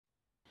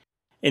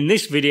In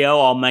this video,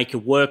 I'll make a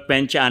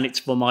workbench, and it's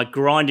for my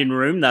grinding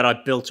room that I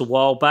built a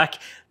while back.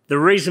 The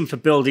reason for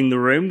building the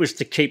room was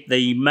to keep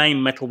the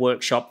main metal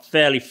workshop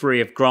fairly free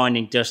of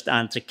grinding dust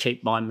and to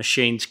keep my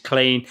machines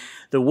clean.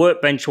 The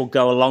workbench will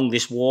go along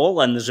this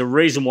wall, and there's a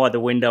reason why the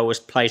window was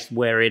placed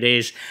where it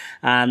is,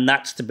 and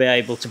that's to be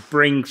able to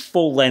bring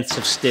full lengths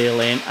of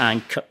steel in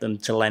and cut them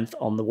to length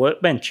on the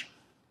workbench.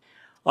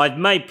 I've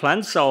made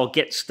plans, so I'll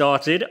get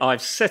started.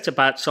 I've set up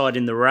outside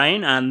in the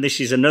rain, and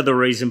this is another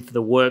reason for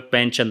the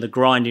workbench and the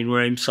grinding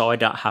room, so I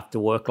don't have to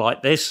work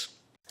like this.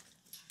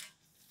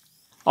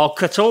 I'll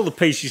cut all the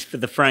pieces for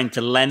the frame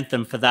to length,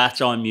 and for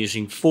that I'm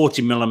using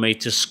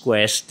 40mm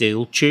square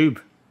steel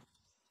tube.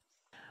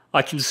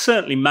 I can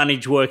certainly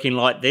manage working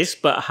like this,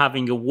 but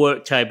having a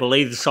work table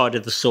either side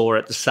of the saw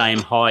at the same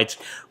height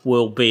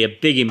will be a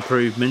big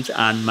improvement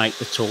and make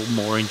the tool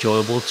more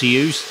enjoyable to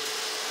use.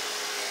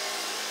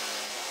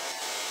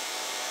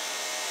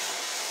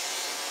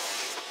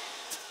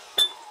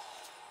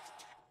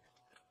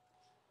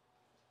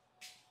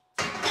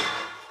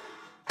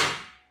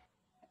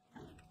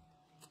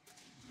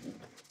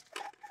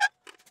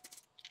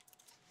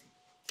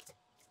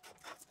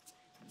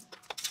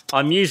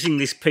 I'm using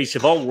this piece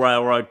of old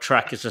railroad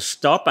track as a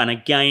stop, and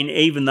again,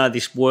 even though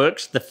this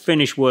works, the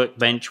finished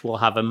workbench will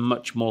have a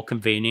much more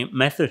convenient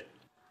method.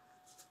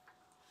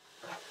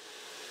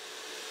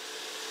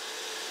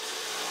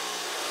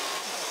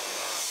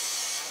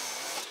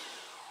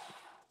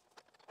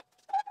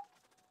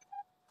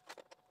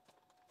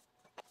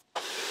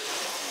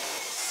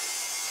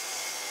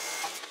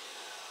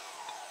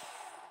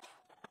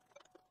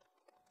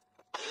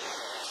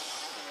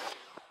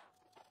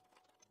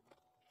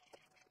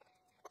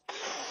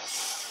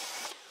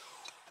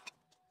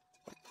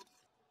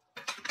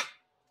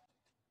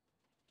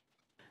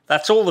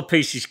 That's all the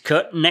pieces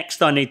cut.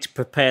 Next I need to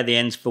prepare the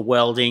ends for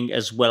welding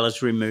as well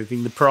as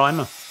removing the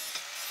primer.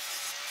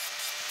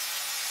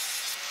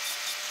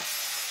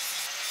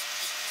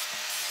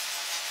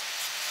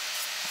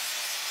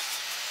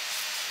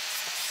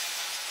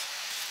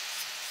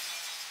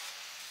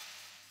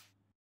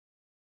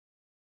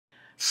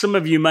 Some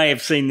of you may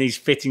have seen these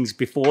fittings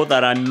before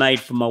that I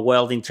made for my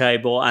welding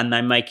table, and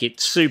they make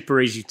it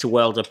super easy to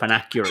weld up an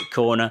accurate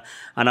corner.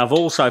 And I've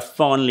also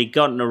finally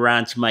gotten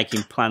around to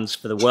making plans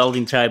for the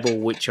welding table,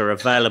 which are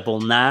available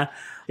now.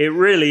 It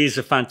really is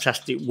a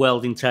fantastic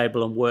welding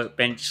table and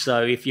workbench,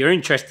 so if you're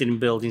interested in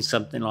building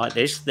something like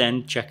this,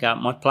 then check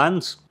out my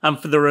plans. And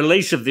for the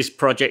release of this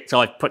project,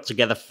 I've put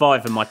together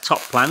 5 of my top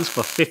plans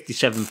for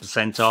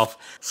 57% off.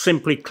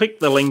 Simply click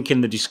the link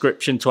in the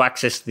description to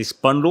access this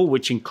bundle,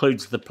 which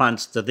includes the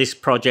plans to this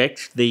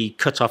project, the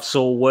cut-off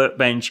saw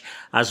workbench,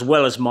 as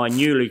well as my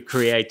newly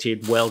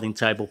created welding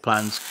table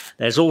plans.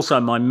 There's also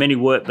my mini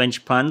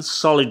workbench plans,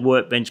 solid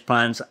workbench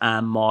plans,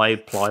 and my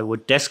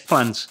plywood desk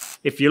plans.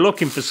 If you're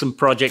looking for some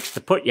projects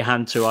to put your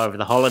hand to over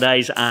the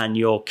holidays and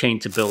you're keen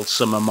to build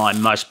some of my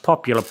most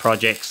popular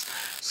projects,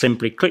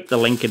 simply click the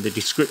link in the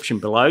description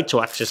below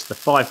to access the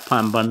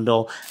 5-plan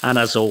bundle, and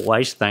as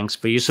always, thanks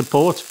for your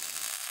support.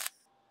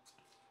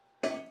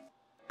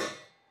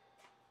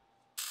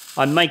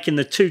 I'm making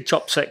the 2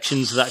 top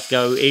sections that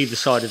go either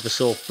side of the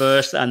saw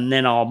first, and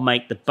then I'll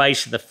make the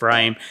base of the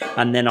frame,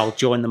 and then I'll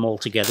join them all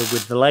together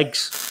with the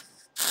legs.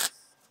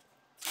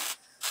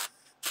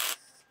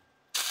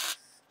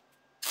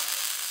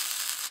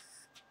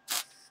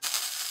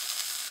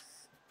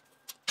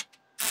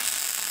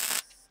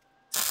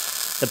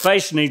 The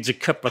base needs a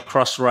couple of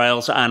cross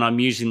rails, and I'm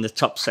using the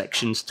top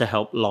sections to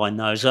help line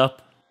those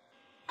up.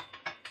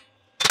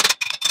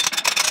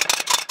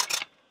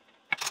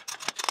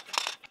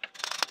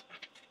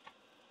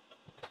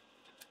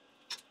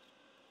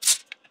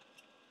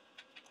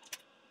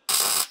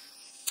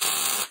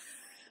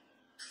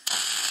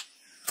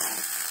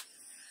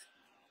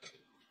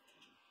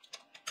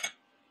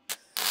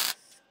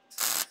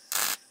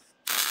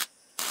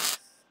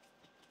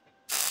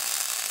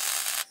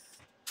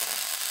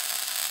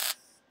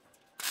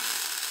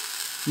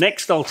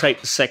 Next, I'll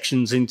take the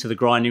sections into the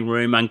grinding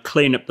room and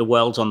clean up the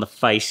welds on the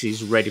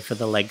faces, ready for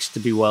the legs to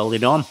be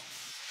welded on.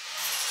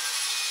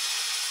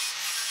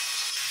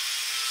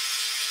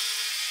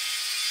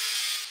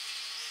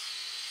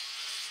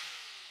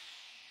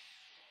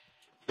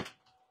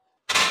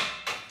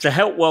 To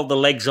help weld the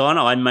legs on,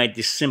 I made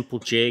this simple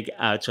jig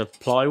out of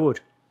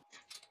plywood.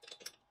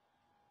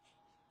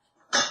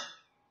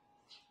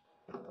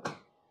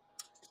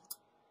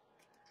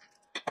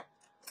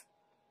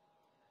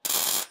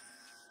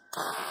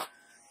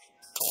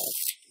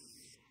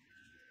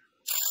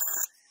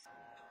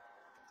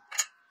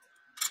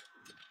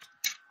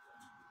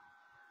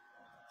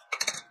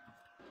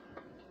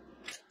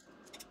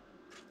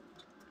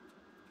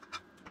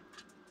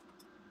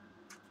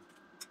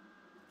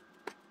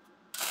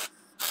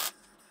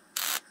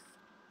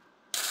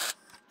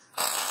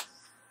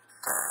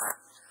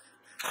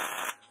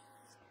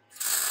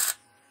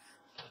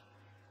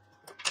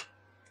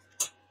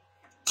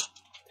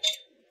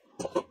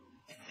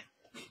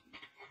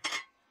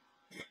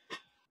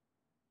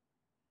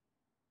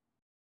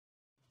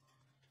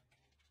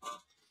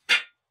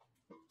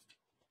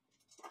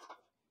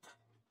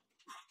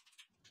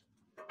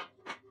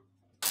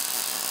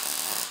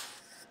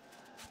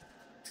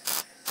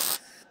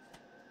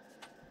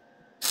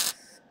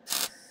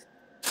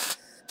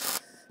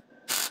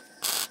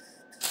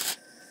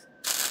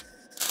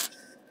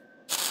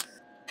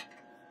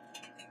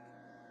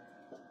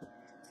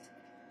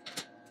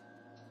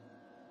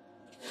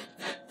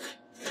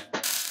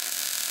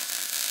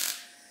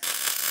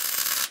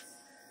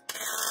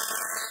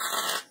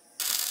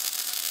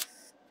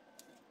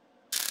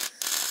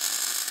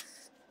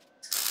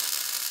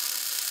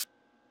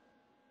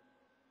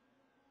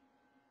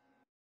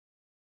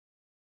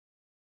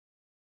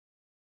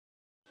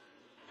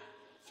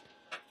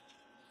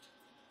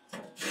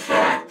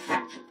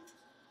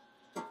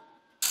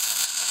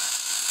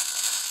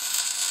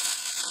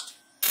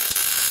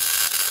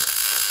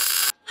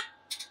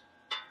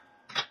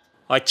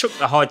 I took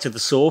the height of the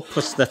saw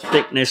plus the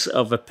thickness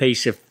of a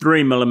piece of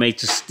 3mm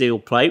steel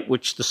plate,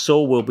 which the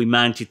saw will be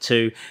mounted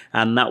to,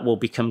 and that will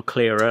become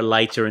clearer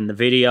later in the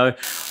video.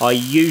 I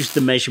used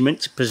the measurement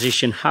to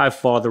position how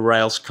far the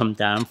rails come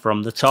down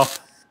from the top.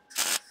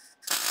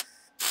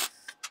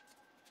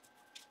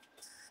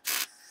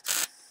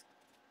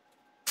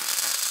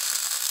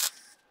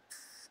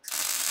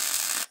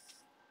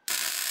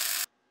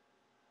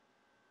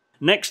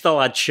 Next, I'll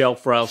add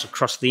shelf rails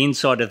across the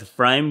inside of the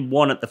frame,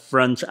 one at the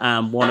front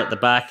and one at the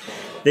back.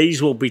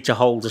 These will be to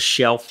hold a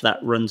shelf that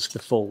runs the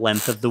full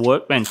length of the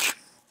workbench.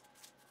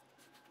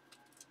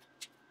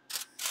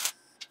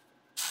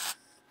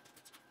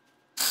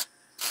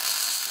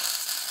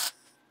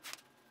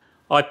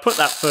 I put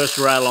that first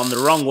rail on the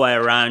wrong way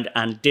around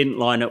and didn't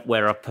line up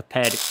where I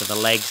prepared it for the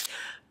legs,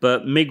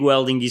 but MIG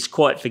welding is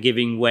quite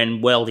forgiving when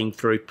welding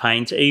through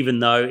paint, even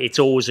though it's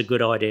always a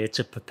good idea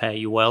to prepare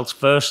your welds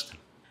first.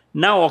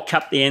 Now I'll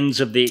cap the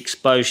ends of the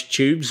exposed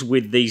tubes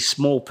with these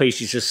small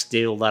pieces of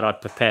steel that I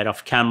prepared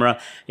off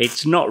camera.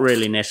 It's not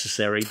really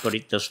necessary, but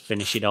it does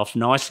finish it off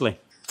nicely.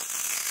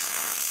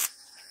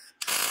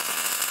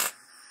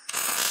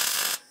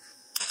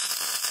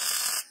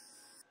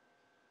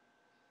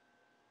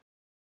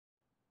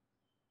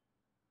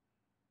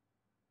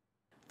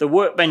 The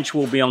workbench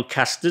will be on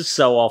casters,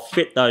 so I'll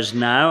fit those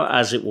now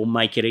as it will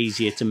make it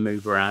easier to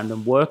move around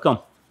and work on.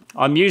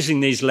 I'm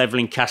using these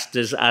leveling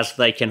casters as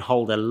they can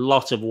hold a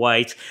lot of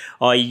weight.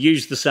 I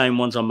use the same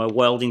ones on my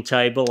welding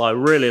table. I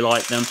really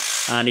like them,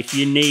 and if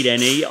you need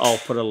any, I'll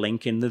put a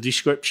link in the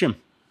description.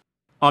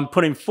 I'm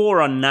putting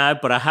 4 on now,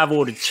 but I have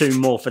ordered 2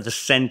 more for the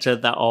centre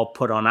that I'll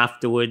put on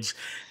afterwards.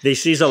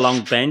 This is a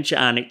long bench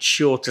and it's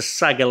sure to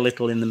sag a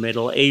little in the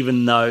middle,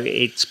 even though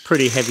it's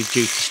pretty heavy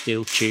duty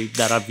steel tube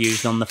that I've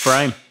used on the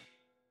frame.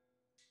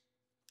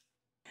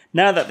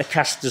 Now that the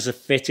casters are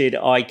fitted,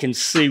 I can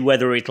see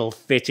whether it'll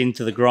fit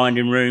into the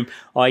grinding room.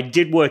 I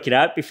did work it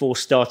out before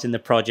starting the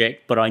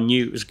project, but I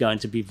knew it was going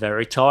to be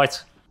very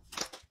tight.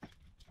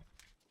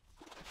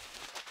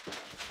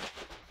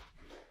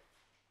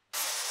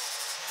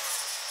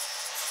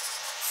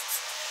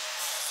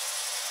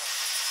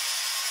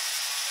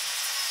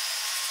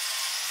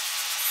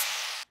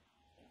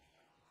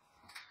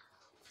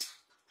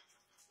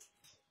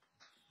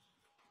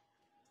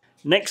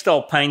 Next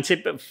I'll paint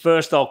it, but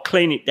first I'll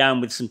clean it down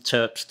with some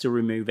turps to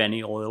remove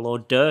any oil or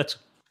dirt.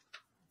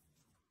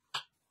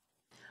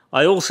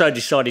 I also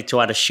decided to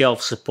add a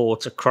shelf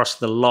support across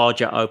the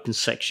larger open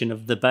section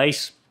of the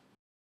base.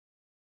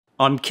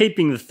 I'm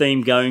keeping the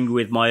theme going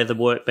with my other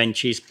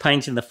workbenches,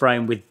 painting the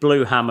frame with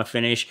blue hammer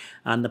finish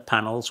and the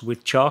panels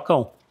with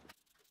charcoal.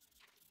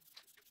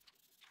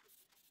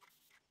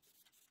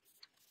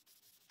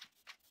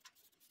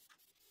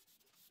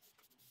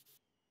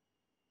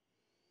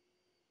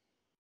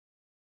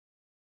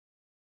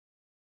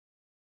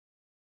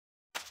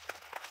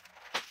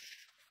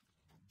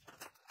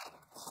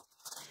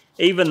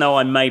 Even though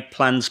I made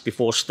plans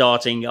before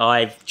starting,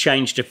 I've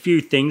changed a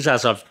few things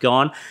as I've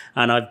gone,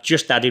 and I've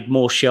just added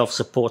more shelf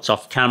supports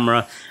off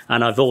camera,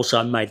 and I've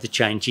also made the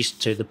changes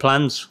to the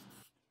plans.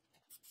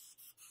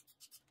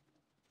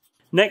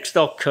 Next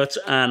I'll cut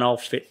and I'll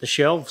fit the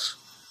shelves.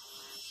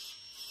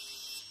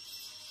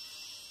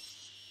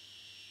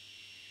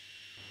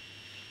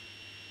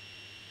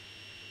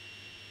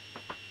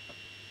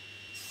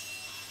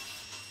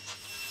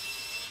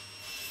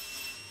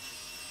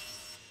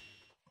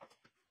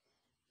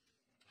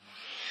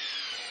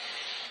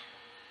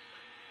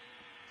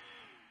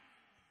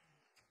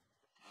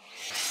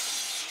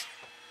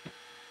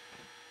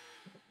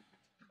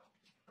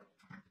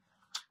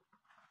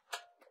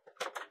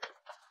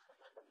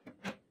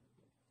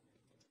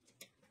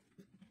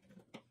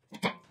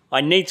 I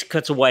need to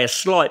cut away a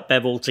slight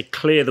bevel to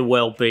clear the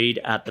weld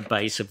bead at the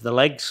base of the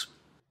legs.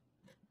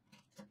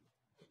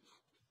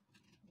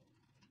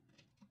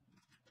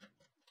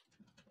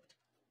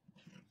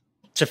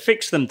 To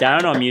fix them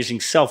down, I'm using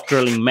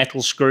self-drilling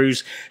metal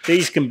screws.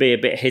 These can be a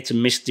bit hit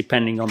and miss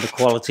depending on the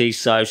quality,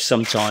 so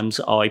sometimes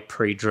I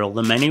pre-drill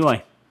them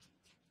anyway.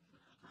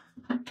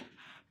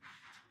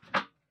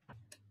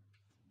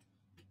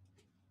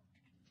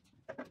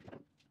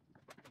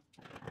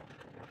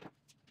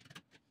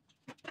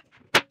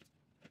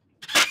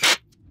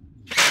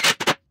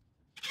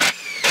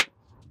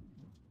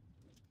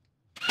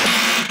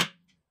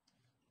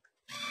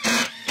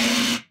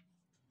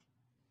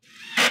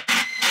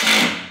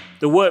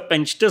 The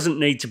workbench doesn't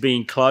need to be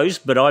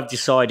enclosed, but I've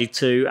decided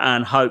to,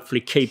 and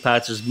hopefully keep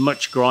out as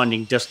much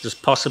grinding dust as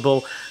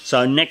possible.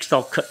 So next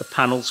I'll cut the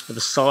panels for the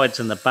sides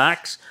and the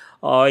backs.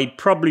 I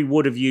probably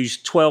would have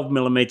used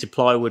 12mm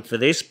plywood for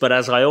this, but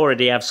as I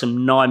already have some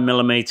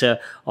 9mm,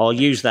 I'll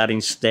use that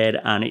instead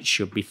and it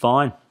should be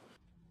fine.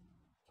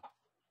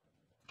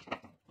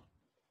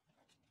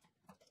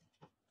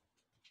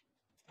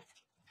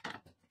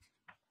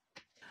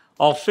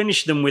 I'll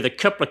finish them with a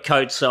couple of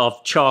coats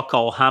of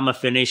charcoal hammer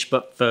finish,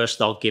 but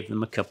first I'll give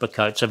them a couple of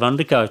coats of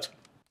undercoat.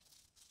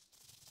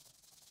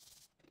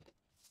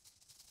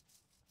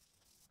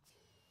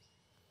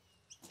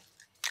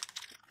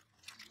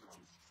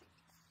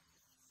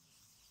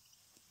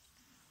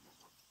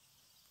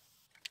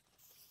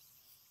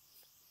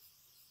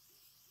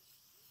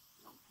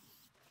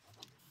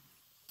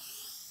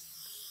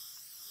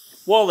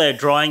 While they're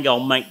drying, I'll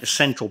make the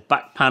central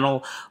back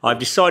panel. I've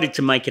decided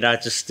to make it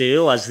out of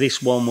steel as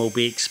this one will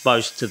be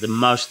exposed to the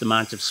most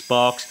amount of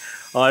sparks.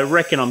 I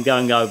reckon I'm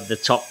going over the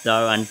top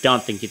though, and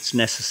don't think it's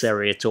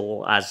necessary at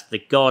all as the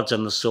guards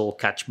on the saw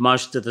catch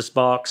most of the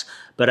sparks,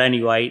 but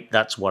anyway,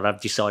 that's what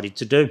I've decided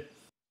to do.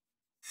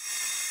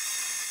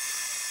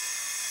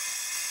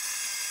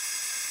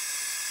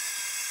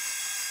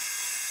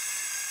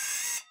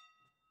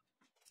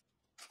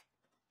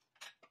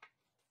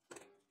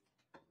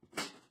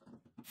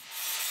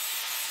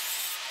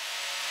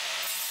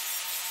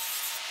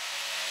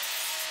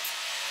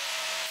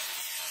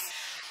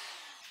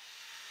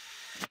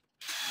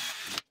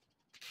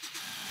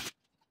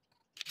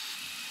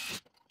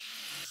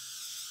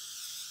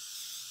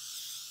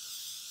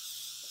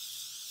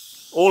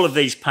 All of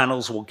these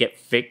panels will get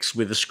fixed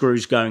with the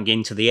screws going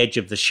into the edge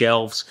of the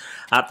shelves.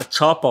 At the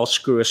top, I'll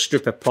screw a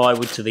strip of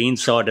plywood to the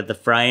inside of the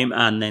frame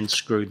and then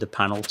screw the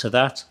panel to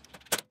that.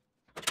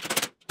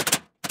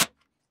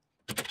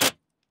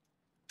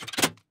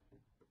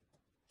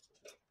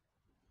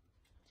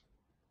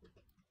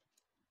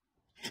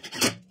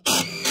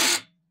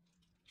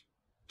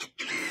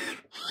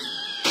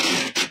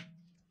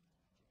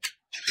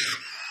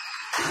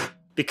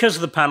 Because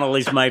the panel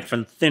is made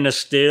from thinner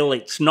steel,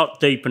 it's not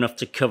deep enough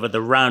to cover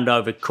the round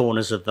over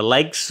corners of the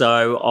legs,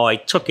 so I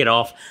took it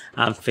off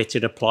and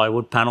fitted a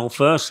plywood panel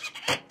first.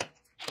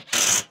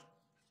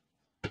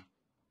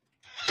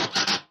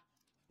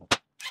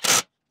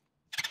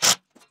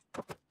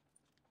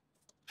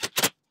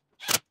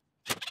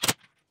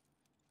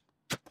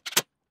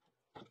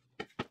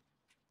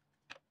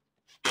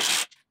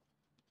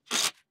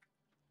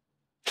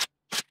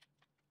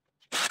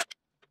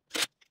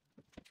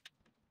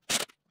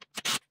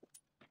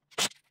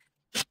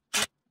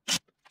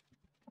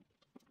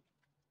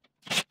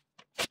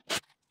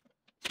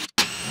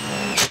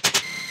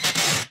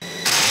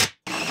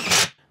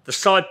 The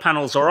side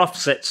panels are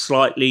offset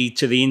slightly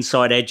to the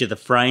inside edge of the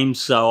frame,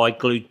 so I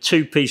glued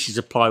two pieces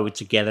of plywood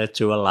together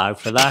to allow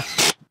for that.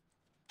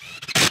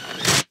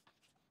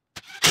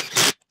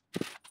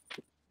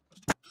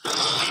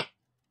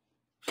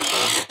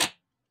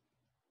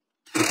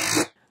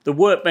 The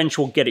workbench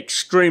will get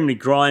extremely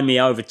grimy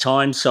over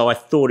time, so I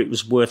thought it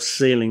was worth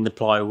sealing the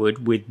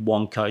plywood with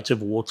one coat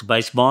of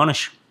water-based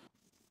varnish.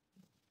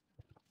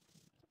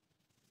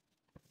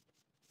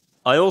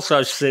 I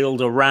also sealed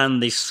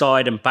around the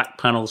side and back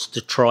panels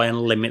to try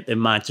and limit the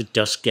amount of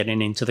dust getting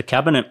into the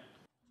cabinet.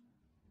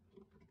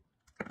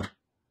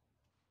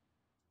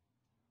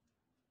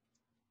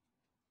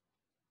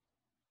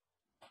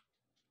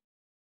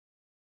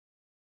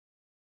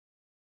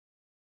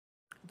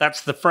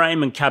 That's the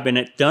frame and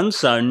cabinet done,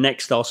 so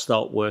next I'll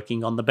start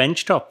working on the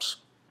bench tops.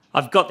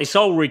 I've got this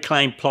old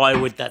reclaimed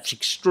plywood that's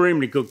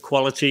extremely good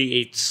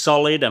quality. It's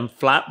solid and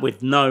flat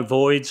with no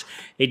voids.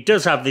 It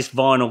does have this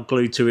vinyl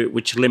glue to it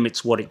which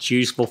limits what it's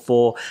useful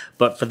for,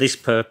 but for this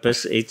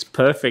purpose it's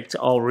perfect.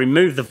 I'll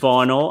remove the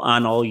vinyl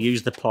and I'll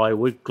use the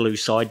plywood glue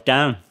side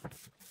down.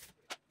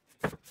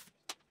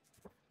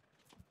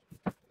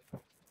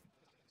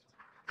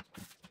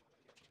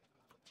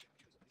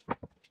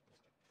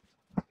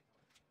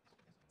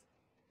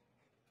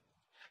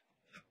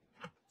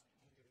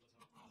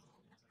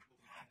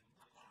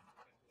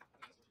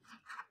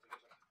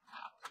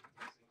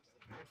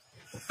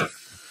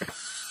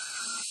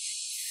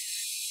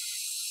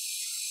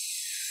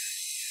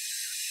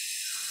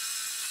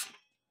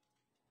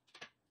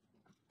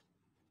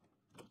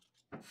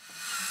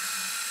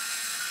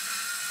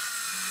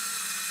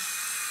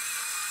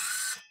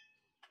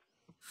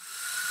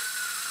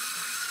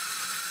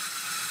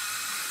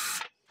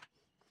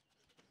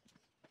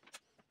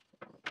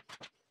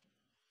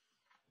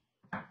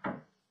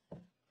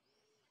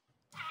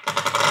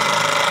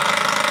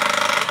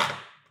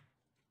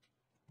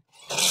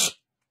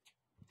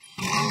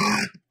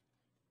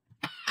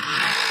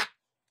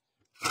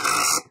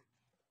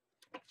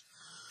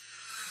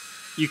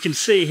 You can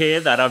see here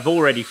that I've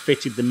already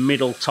fitted the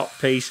middle top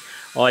piece.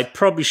 I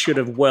probably should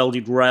have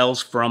welded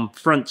rails from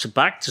front to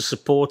back to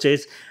support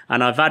it,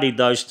 and I've added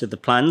those to the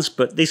plans,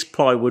 but this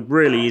plywood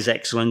really is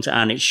excellent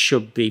and it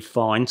should be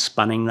fine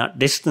spanning that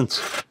distance.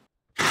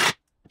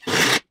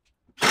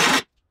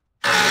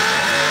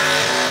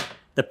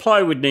 The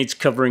plywood needs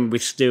covering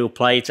with steel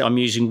plate. I'm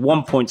using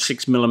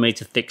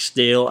 1.6mm thick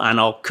steel and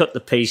I'll cut the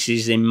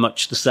pieces in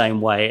much the same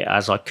way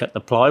as I cut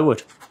the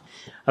plywood.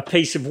 A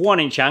piece of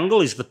 1-inch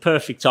angle is the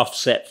perfect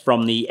offset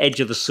from the edge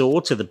of the saw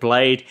to the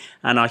blade,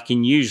 and I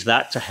can use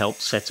that to help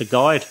set a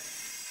guide.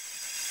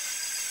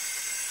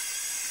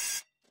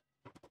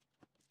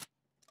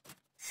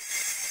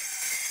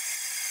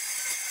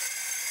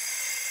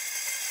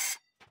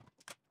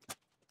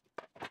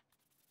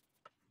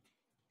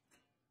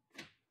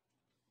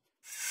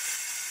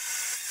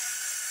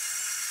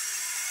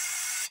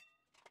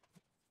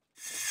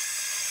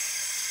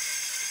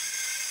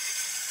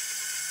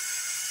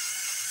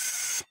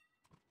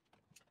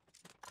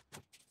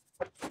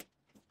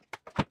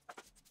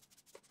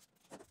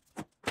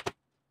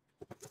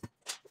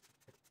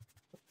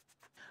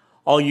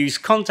 I'll use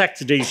contact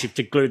adhesive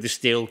to glue the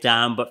steel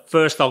down, but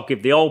first I'll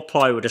give the old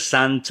plywood a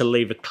sand to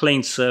leave a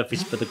clean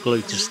surface for the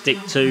glue to stick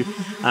to,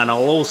 and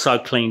I'll also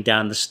clean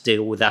down the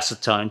steel with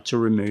acetone to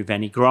remove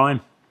any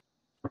grime.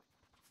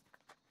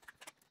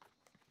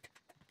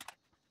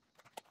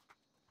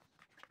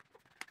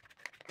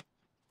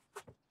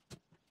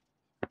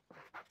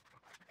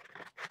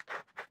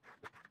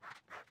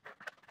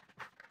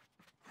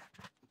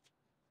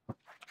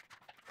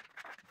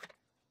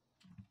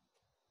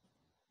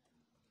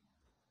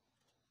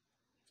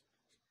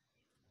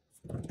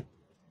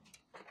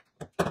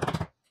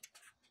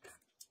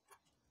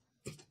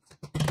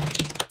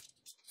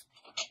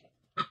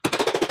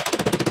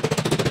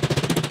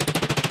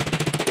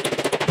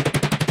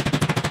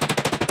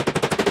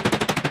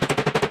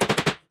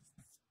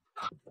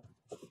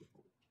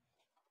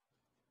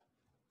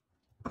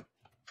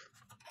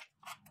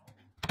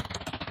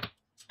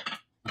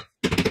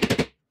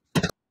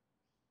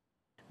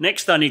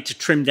 Next I need to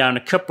trim down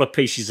a couple of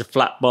pieces of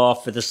flat bar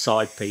for the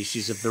side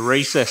pieces of the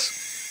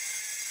recess.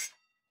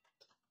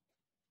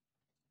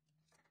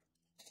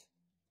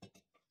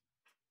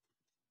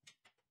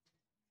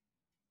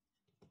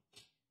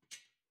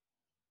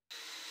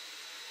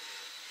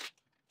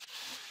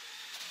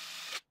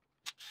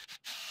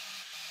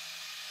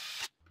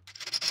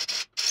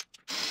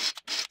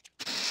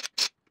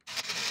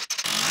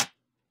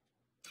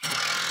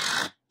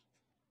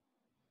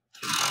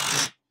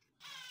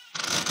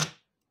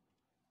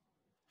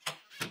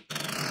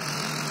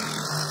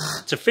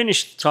 To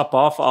finish the top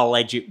off, I'll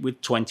edge it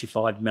with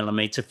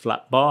 25mm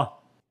flat bar.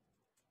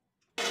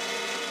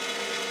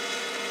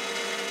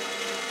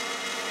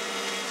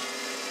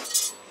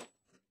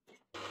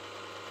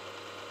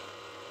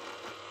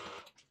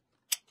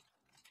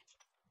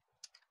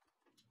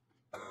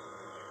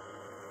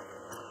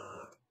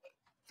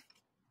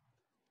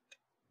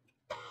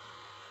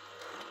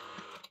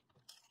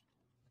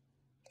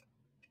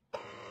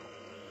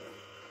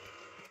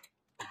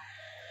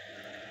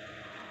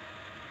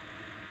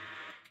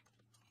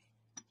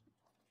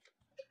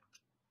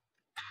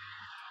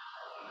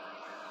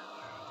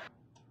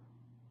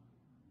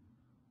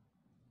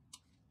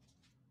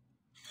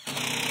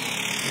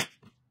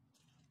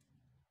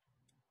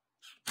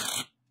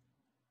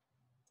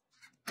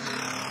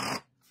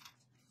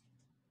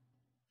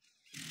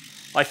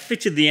 I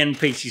fitted the end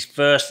pieces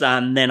first,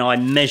 and then I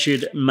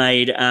measured,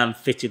 made and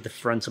fitted the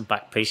front and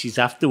back pieces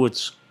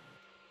afterwards.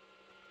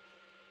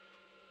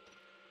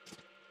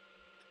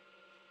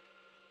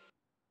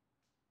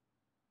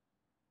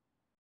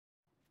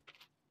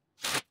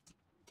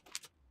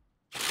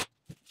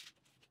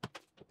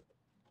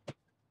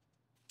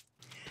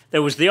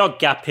 There was the odd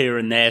gap here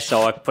and there,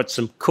 so I put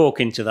some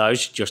cork into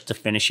those just to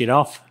finish it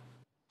off.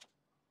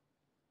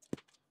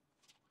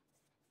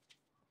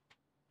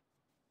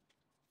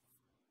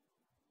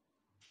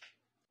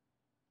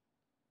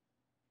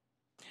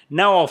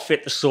 Now I'll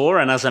fit the saw,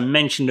 and as I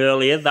mentioned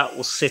earlier, that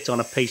will sit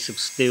on a piece of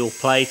steel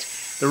plate.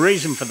 The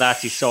reason for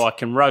that is so I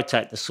can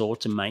rotate the saw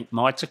to make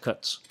mitre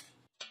cuts.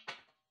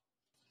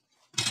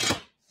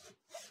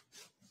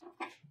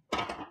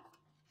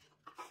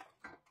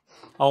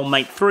 I'll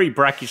make 3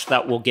 brackets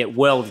that will get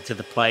welded to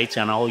the plate,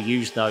 and I'll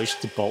use those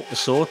to bolt the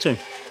saw to.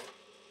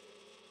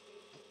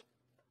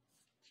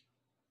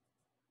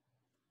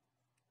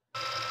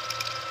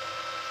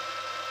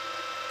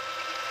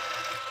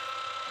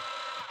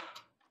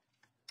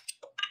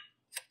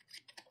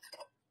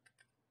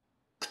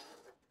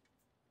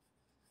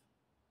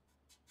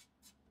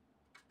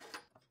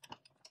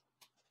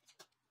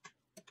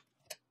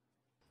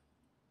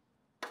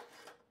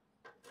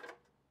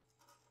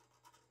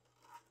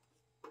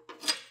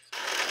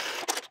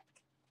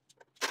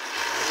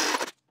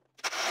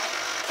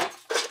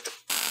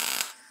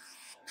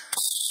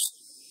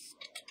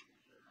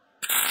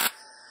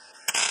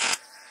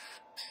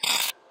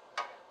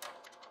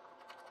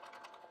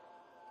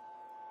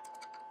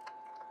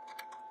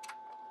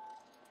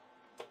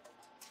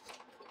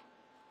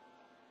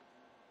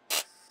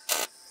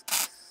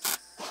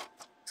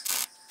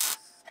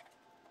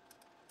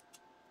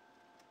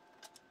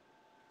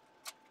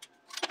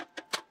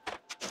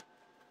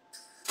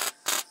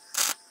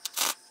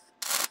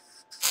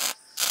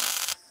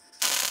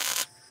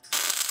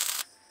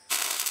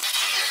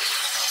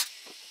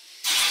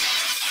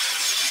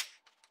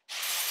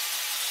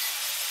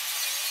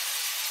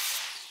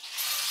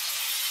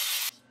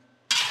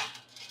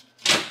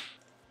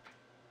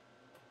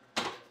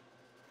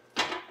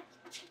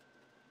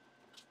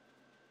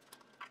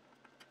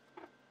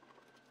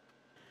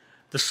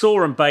 The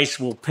saw and base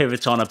will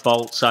pivot on a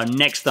bolt, so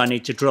next I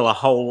need to drill a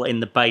hole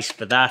in the base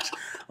for that.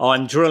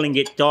 I'm drilling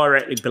it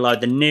directly below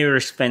the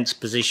nearest fence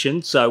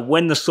position, so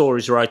when the saw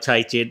is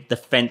rotated, the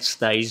fence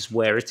stays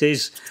where it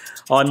is.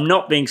 I'm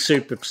not being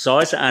super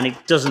precise, and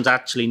it doesn't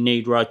actually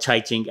need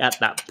rotating at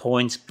that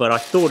point, but I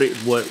thought it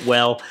would work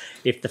well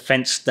if the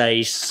fence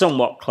stays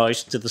somewhat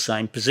close to the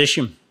same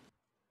position.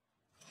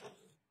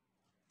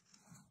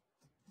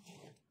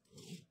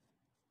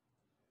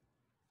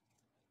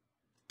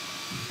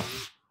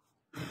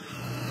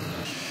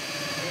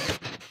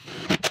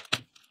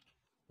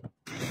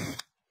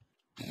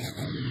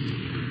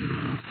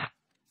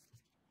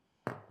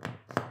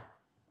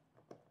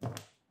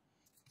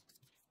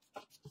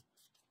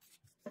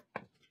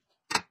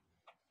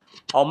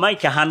 I'll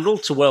make a handle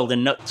to weld a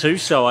nut to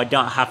so I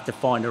don't have to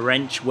find a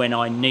wrench when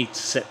I need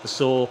to set the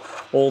saw,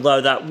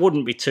 although that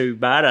wouldn't be too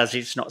bad as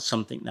it's not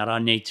something that I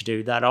need to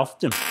do that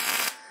often.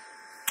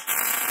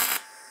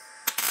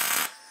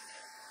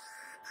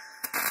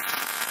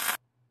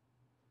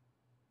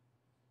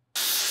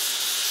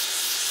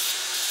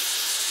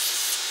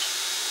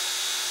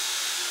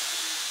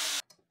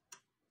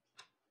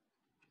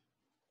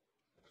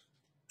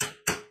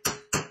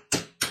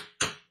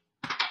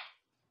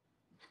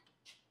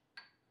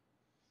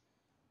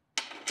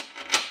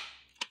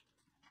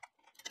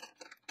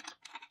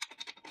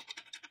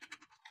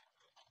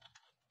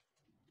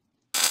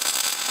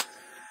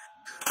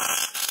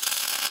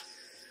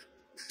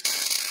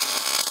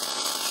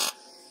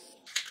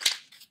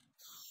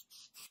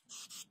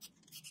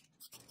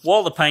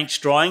 While the paint's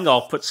drying,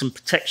 I'll put some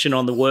protection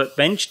on the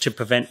workbench to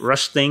prevent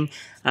rusting.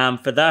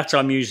 For that,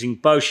 I'm using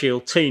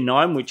BoShield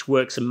T9, which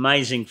works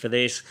amazing for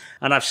this.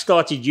 And I've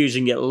started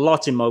using it a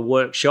lot in my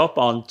workshop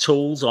on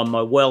tools, on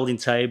my welding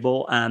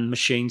table and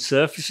machine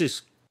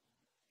surfaces.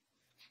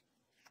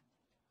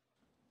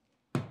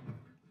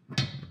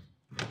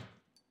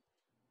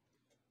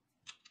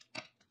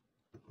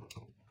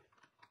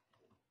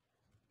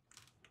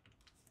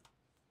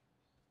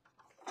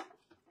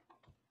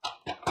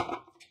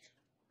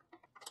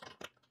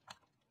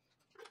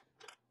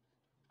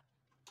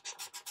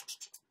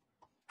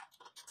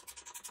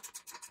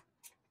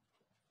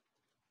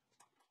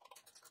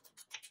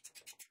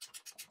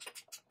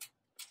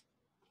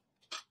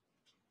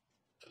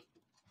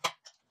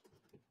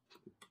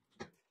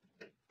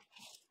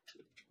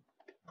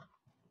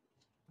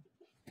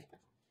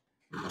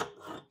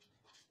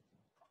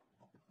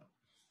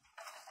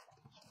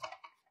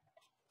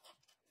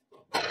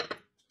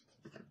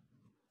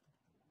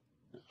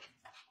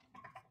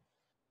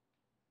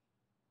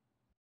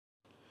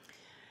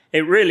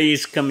 It really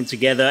is coming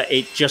together.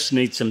 It just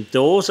needs some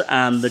doors,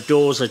 and the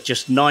doors are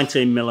just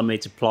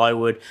 19mm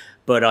plywood,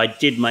 but I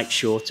did make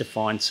sure to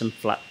find some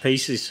flat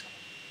pieces.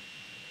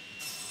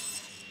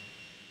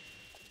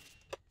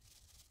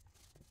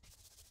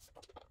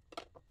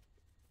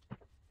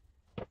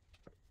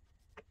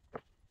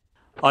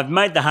 I've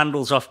made the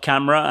handles off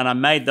camera and I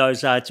made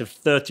those out of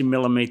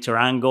 30mm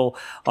angle.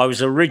 I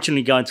was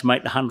originally going to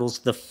make the handles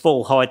the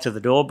full height of the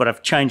door, but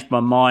I've changed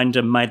my mind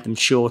and made them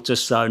shorter,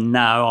 so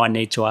now I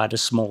need to add a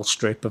small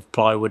strip of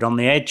plywood on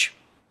the edge.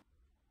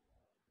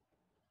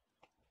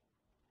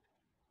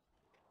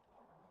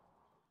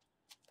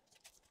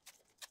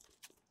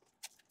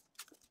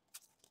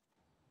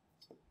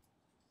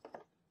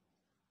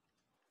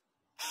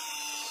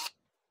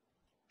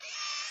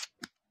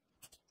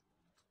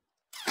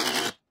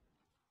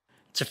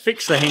 To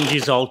fix the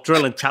hinges, I'll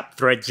drill and tap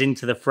threads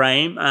into the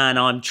frame, and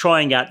I'm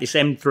trying out this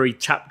M3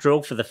 tap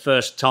drill for the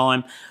first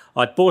time.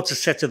 I bought a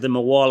set of them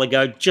a while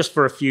ago just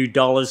for a few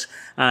dollars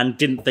and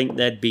didn't think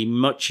there'd be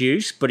much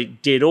use, but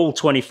it did all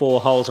 24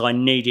 holes I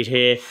needed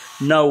here,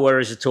 no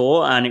worries at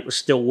all, and it was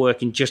still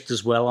working just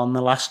as well on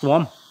the last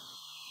one.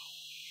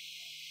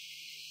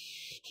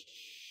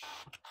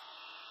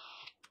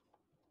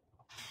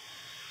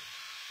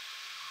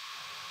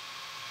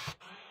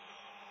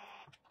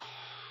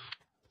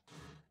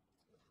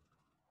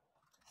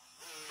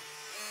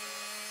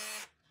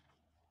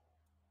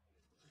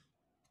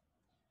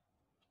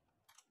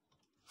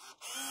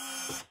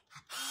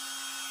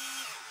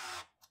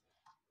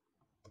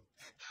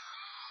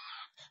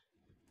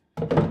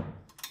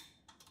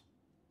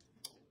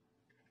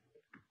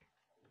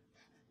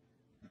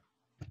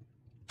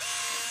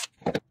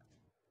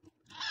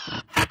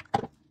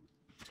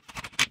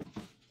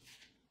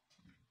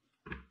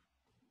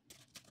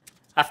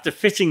 After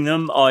fitting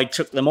them, I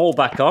took them all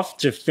back off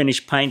to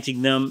finish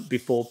painting them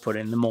before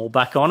putting them all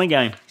back on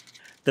again.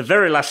 The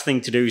very last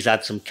thing to do is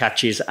add some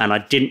catches, and I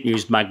didn't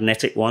use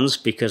magnetic ones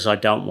because I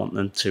don't want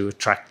them to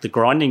attract the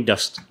grinding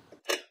dust.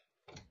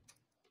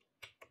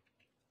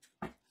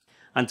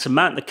 And to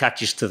mount the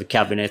catches to the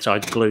cabinet, I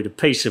glued a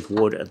piece of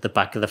wood at the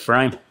back of the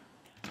frame.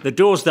 The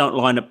doors don't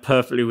line up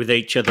perfectly with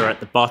each other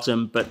at the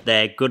bottom, but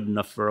they're good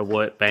enough for a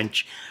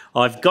workbench.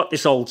 I've got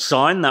this old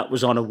sign that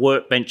was on a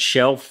workbench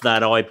shelf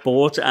that I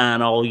bought,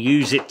 and I'll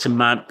use it to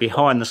mount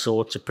behind the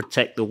saw to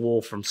protect the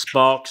wall from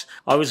sparks.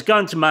 I was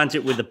going to mount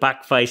it with the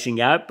back facing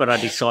out, but I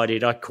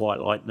decided I quite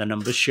like the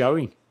numbers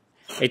showing.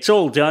 It's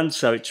all done,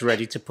 so it's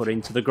ready to put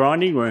into the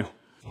grinding room.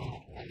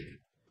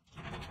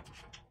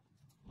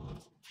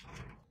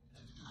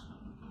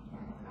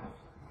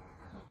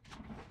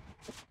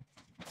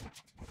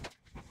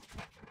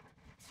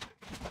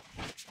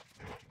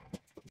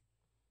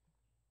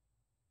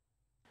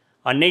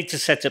 I need to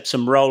set up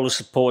some roller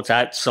support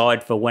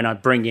outside for when I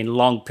bring in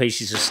long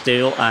pieces of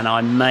steel, and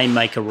I may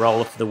make a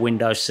roller for the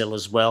windowsill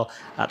as well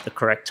at the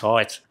correct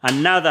height.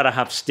 And now that I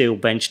have steel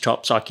bench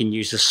tops, I can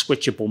use a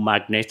switchable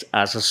magnet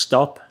as a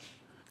stop.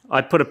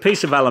 I put a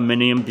piece of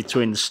aluminium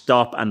between the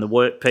stop and the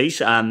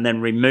workpiece and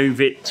then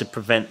remove it to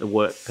prevent the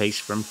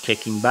workpiece from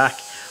kicking back.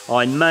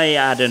 I may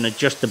add an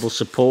adjustable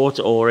support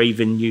or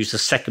even use a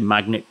second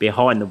magnet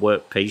behind the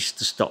workpiece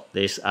to stop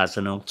this as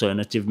an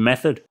alternative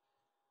method.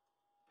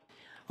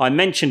 I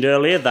mentioned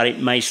earlier that it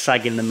may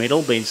sag in the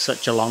middle being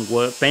such a long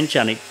workbench,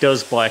 and it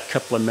does by a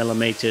couple of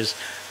millimeters,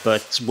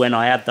 but when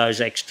I add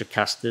those extra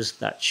casters,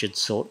 that should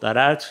sort that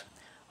out.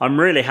 I'm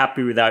really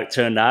happy with how it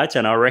turned out,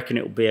 and I reckon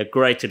it will be a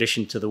great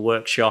addition to the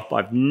workshop.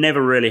 I've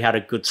never really had a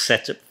good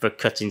setup for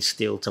cutting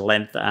steel to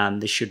length,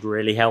 and this should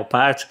really help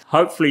out.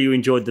 Hopefully you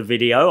enjoyed the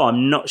video.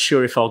 I'm not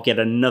sure if I'll get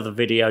another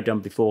video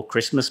done before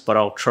Christmas, but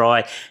I'll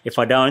try. If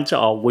I don't,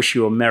 I'll wish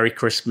you a Merry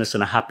Christmas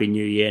and a Happy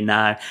New Year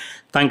now.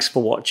 Thanks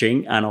for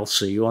watching, and I'll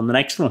see you on the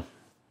next one.